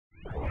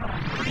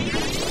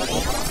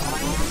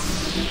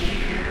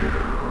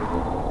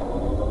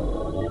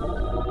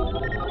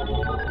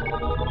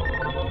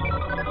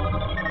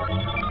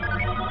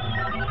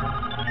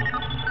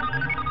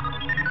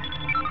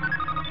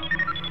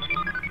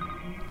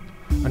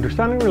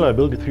Understanding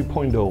Reliability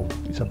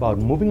 3.0 is about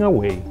moving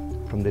away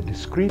from the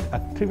discrete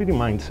activity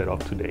mindset of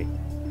today.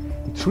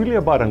 It's really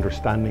about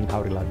understanding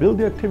how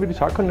reliability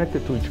activities are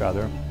connected to each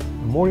other,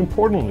 and more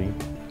importantly,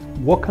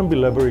 what can be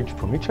leveraged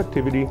from each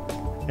activity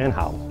and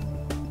how.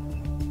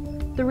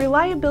 The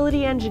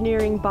reliability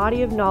engineering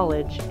body of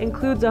knowledge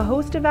includes a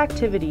host of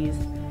activities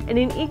and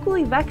an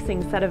equally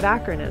vexing set of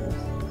acronyms.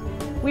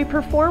 We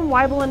perform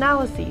Weibull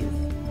analyses.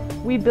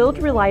 We build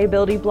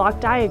reliability block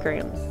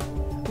diagrams.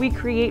 We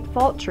create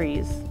fault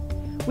trees.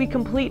 We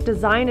complete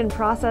design and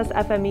process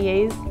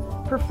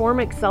FMEAs, perform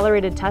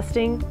accelerated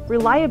testing,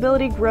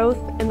 reliability growth,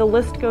 and the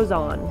list goes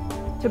on.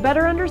 To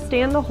better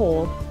understand the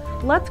whole,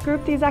 let's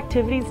group these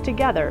activities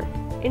together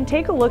and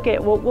take a look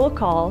at what we'll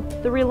call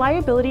the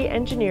Reliability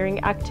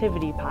Engineering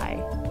Activity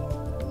Pie.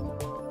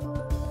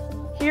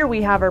 Here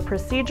we have our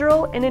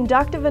procedural and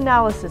inductive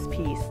analysis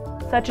piece,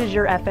 such as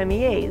your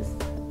FMEAs.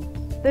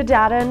 The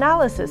data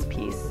analysis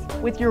piece,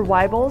 with your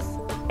Weibulls,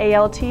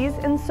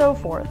 ALTs, and so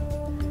forth.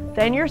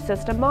 Then your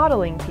system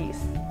modeling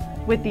piece,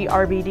 with the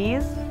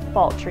RBDs,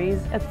 fault trees,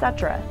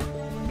 etc.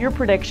 Your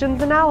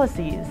predictions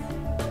analyses.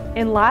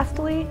 And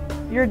lastly,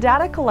 your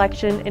data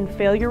collection and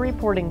failure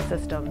reporting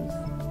systems.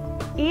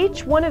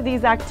 Each one of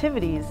these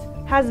activities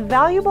has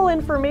valuable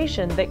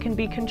information that can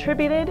be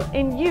contributed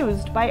and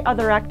used by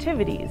other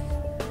activities.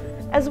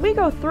 As we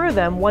go through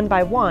them one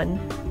by one,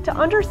 to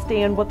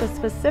understand what the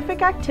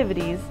specific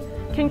activities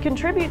can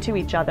contribute to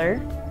each other,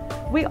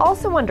 we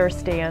also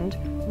understand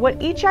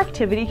what each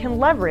activity can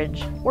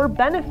leverage or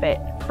benefit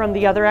from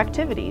the other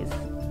activities.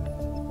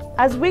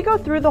 As we go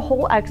through the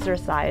whole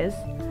exercise,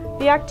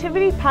 the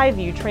activity pie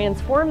view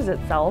transforms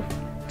itself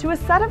to a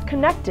set of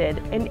connected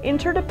and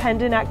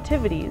interdependent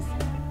activities,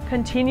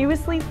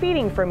 continuously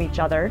feeding from each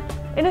other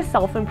in a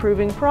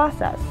self-improving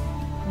process.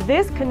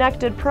 This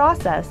connected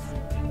process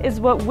is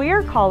what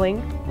we're calling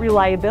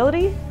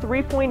Reliability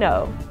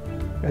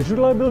 3.0. As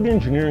reliability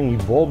engineering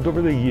evolved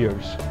over the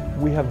years,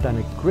 we have done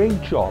a great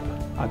job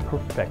at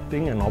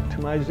perfecting and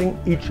optimizing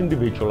each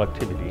individual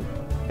activity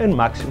and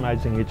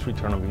maximizing its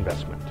return on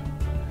investment.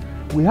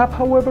 We have,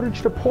 however,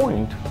 reached a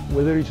point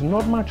where there is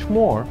not much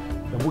more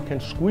that we can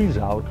squeeze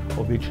out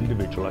of each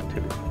individual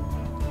activity.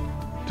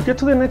 To get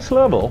to the next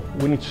level,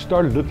 we need to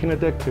start looking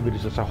at the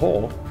activities as a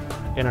whole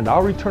and at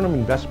our return on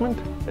investment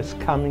as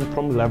coming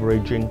from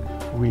leveraging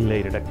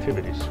related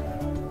activities.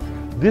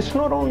 This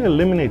not only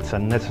eliminates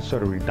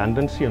unnecessary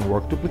redundancy and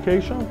work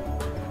duplication,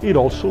 it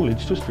also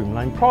leads to a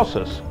streamlined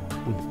process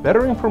with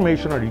better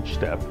information at each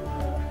step,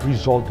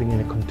 resulting in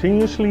a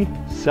continuously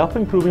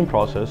self-improving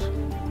process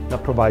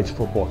that provides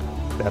for both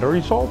better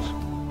results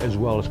as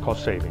well as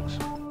cost savings.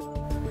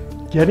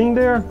 Getting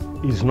there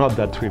is not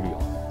that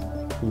trivial.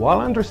 While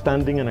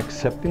understanding and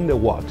accepting the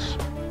what's,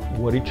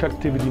 what each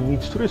activity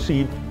needs to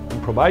receive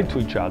and provide to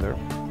each other,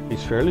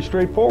 is fairly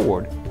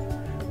straightforward,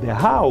 the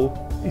how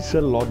is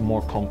a lot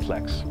more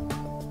complex.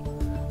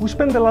 We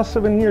spent the last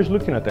 7 years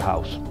looking at the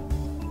hows,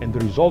 and the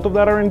result of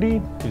that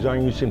R&D is our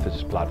new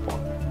synthesis platform,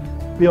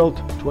 built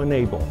to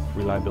enable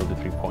Reliability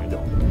 3.0.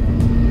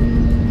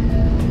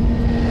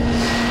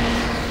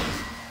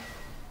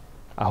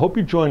 I hope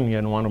you join me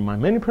in one of my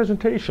many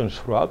presentations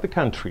throughout the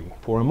country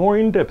for a more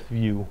in-depth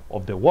view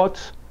of the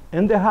what's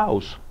and the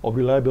how's of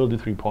Reliability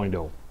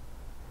 3.0.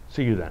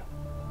 See you then.